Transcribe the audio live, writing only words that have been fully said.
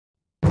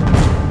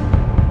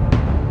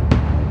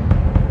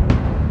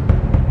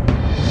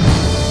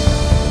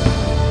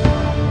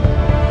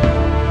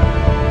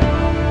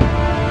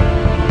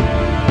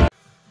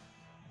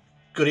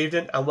Good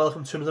evening and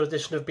welcome to another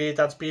edition of Beer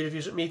Dad's Beer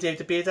Reviews with me, Dave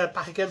the Beer Dad,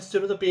 back again to do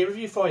another beer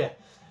review for you.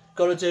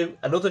 Going to do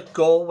another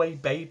Galway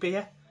Bay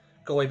beer,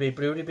 Galway Bay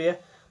Brewery beer.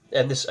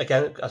 And this,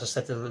 again, as I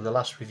said in the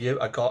last review,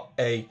 I got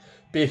a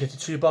Beer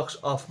 52 box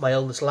off my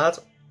eldest lad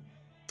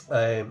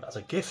as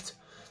a gift.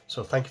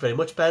 So thank you very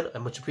much, Ben,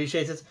 and much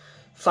appreciated.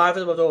 5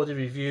 of them I'd already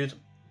reviewed,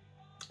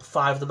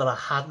 5 of them I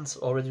hadn't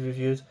already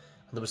reviewed,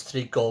 and there was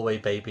 3 Galway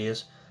Bay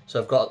beers. So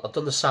I've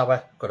done the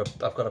sour,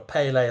 I've got a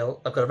pale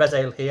ale, I've got a red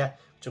ale here,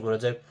 which I'm going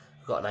to do.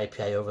 I've got an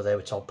IPA over there,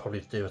 which I'll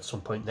probably do at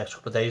some point next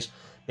couple of days,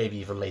 maybe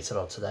even later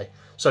on today.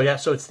 So yeah,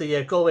 so it's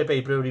the Galway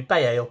Bay Brewery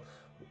Bay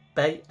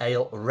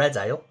Ale Red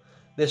Ale.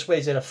 This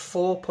weighs in a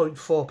 4.4%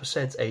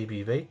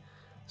 ABV,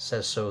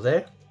 says so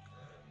there.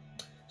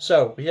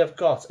 So we have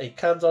got a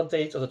canned on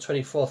date of the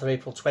 24th of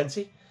April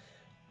 20,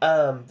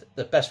 and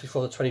the best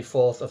before the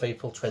 24th of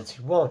April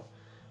 21.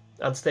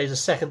 And today's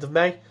the 2nd of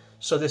May,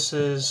 so this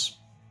is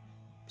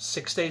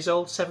 6 days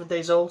old, 7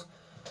 days old.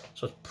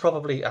 So it's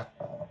probably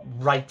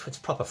ripe, it's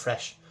proper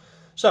fresh.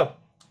 So,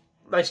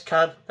 nice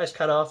can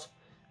art.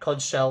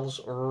 Conch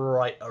shells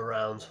right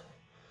around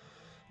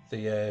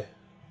the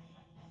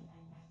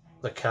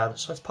can.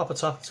 So let's pop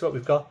it up, see what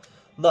we've got.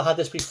 Not had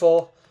this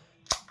before.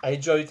 I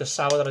enjoyed the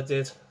sour that I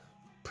did the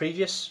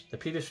previous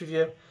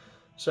review.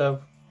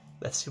 So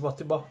let's see what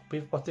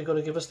they're going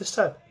to give us this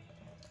time.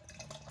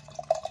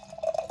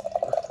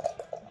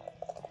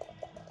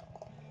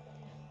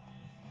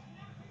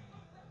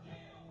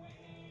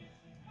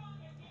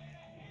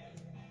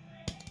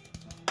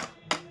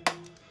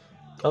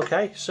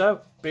 Okay,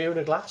 so beer in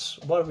a glass.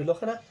 What are we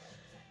looking at?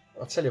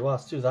 I'll tell you what,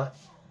 let's do that.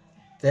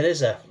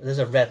 There's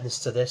a redness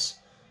to this.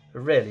 It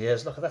really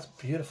is. Look at that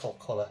beautiful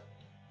colour.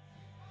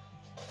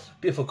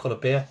 Beautiful colour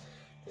beer.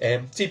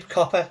 Deep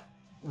copper,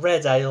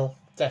 red ale,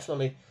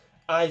 definitely.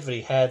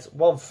 Ivory head,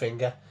 1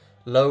 finger.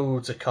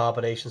 Loads of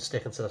carbonation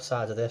sticking to the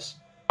side of this.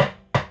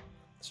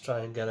 Let's try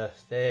and get a...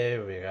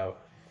 There we go.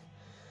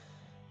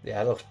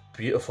 Yeah, it looks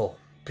beautiful.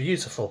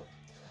 Beautiful.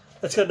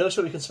 Let's get a nose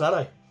so we can smell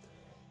it.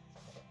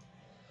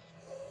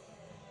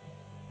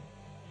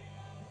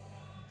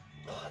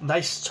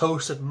 Nice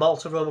toasted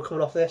malt aroma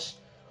coming off this.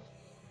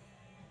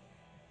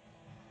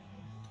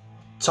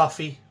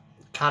 Toffee,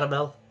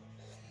 caramel.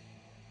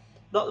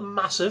 Not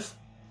massive,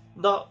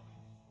 not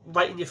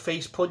right in your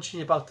face punching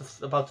you about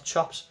the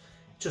chops.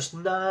 Just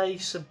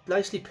nice and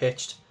nicely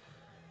pitched.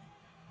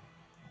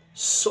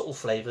 Subtle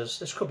flavours.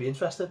 This could be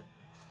interesting.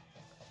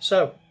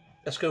 So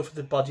let's go for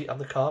the body and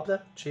the carb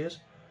then. Cheers.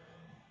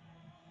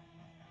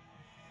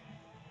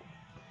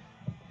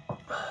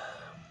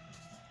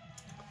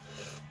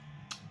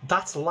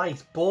 That's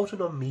light,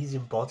 bordering on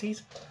medium bodied.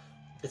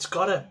 It's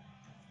got a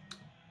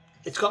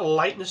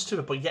lightness to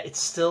it, but yet it's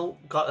still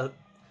got a.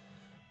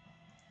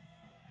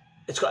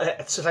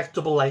 It's like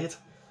double layered.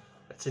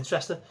 It's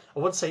interesting. I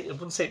wouldn't say it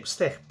was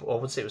thick, or I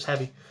wouldn't say it was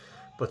heavy,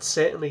 but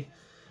certainly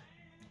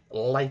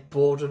light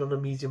bordering on a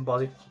medium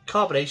body.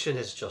 Carbonation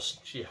is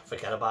just, yeah,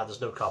 forget about it.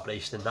 There's no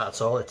carbonation in that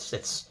at all.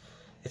 It's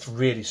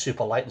really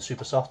super light and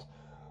super soft.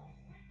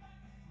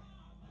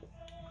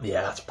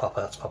 Yeah, that's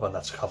proper. That's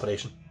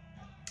carbonation.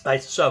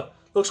 Right, so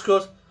looks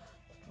good.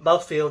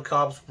 Mouthfeel and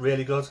carbs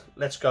really good.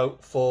 Let's go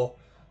for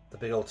the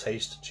big old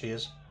taste.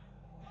 Cheers.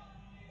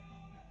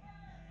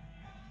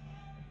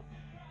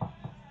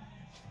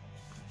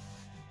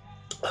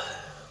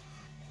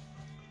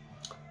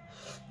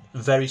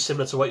 Very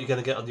similar to what you're going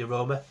to get on the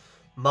aroma.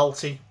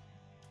 Malty,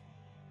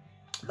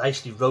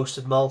 nicely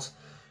roasted malt.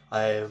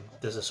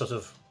 There's a sort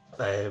of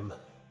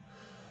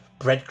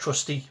bread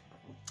crusty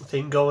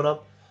thing going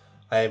on.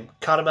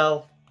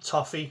 Caramel,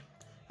 toffee,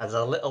 and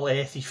a little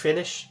earthy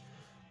finish.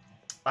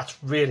 That's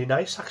really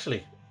nice,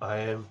 actually.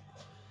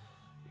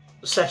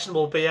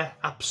 Sessionable beer,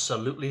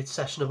 absolutely, it's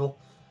sessionable.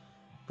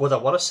 Would I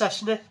want to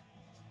session it?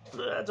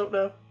 I don't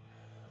know.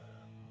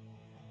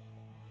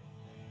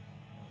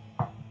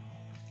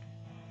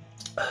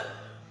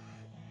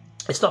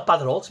 It's not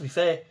bad at all, to be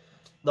fair.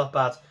 Not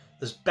bad.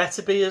 There's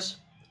better beers,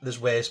 there's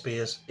worse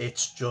beers.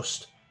 It's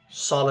just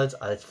solid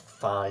and it's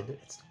fine.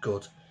 It's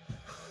good.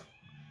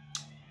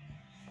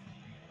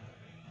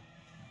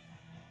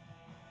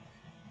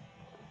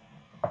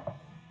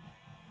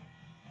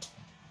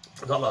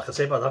 Not a lot I can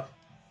say about that.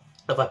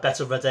 I've had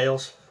better red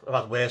ales, I've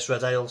had worse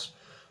red ales.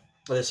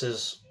 This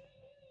is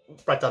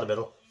right down the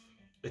middle.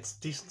 It's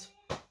decent.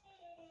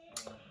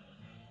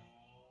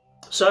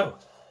 So,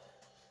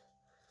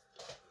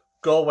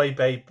 Galway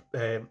Bay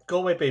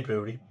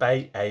Brewery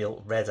Bay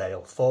Ale Red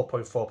Ale,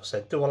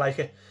 4.4%. Do I like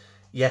it?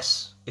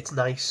 Yes, it's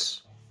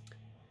nice.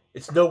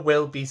 It's no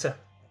world beater,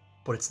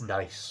 but it's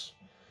nice.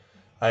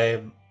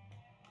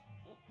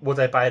 Would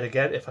I buy it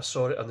again if I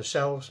saw it on the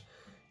shelves?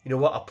 You know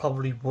what, I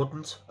probably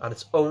wouldn't, and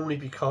it's only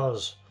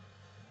because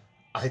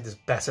I think there's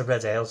better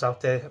red ales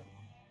out there,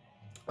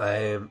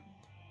 and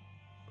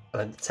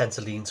I tend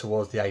to lean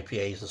towards the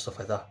IPAs and stuff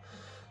like that.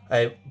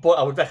 But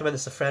I would recommend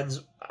this to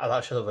friends, without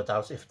a shadow of a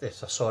doubt, if I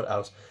saw it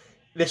out.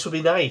 This would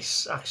be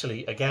nice,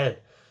 actually, again.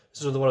 This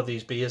is another one of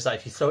these beers that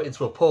if you throw it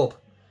into a pub,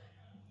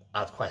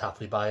 I'd quite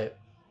happily buy it.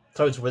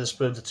 Throw it into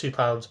Witherspoons at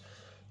 £2,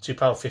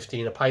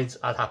 £2.15 a pint.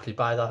 I'd happily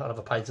buy that. I'd have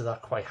a pint of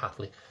that quite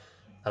happily,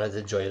 and I'd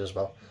enjoy it as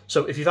well.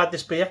 So if you've had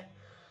this beer,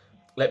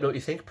 let me know what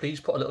you think. Please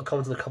put a little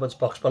comment in the comments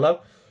box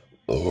below.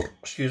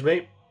 Excuse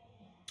me.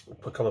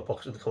 Put comment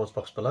box in the comments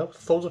box below.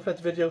 Thumbs up for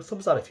the video.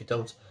 Thumbs down if you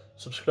don't.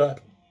 Subscribe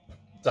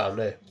down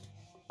there.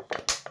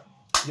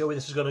 You know where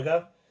this is going to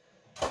go?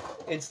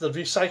 Into the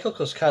recycle,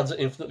 because cans are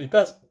infinitely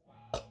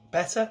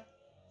better.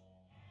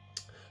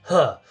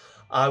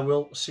 I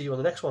will see you on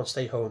the next one.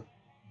 Stay home.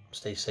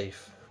 Stay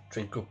safe.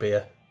 Drink good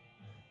beer.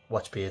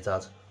 Watch Beer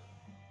Dad.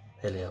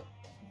 Hello.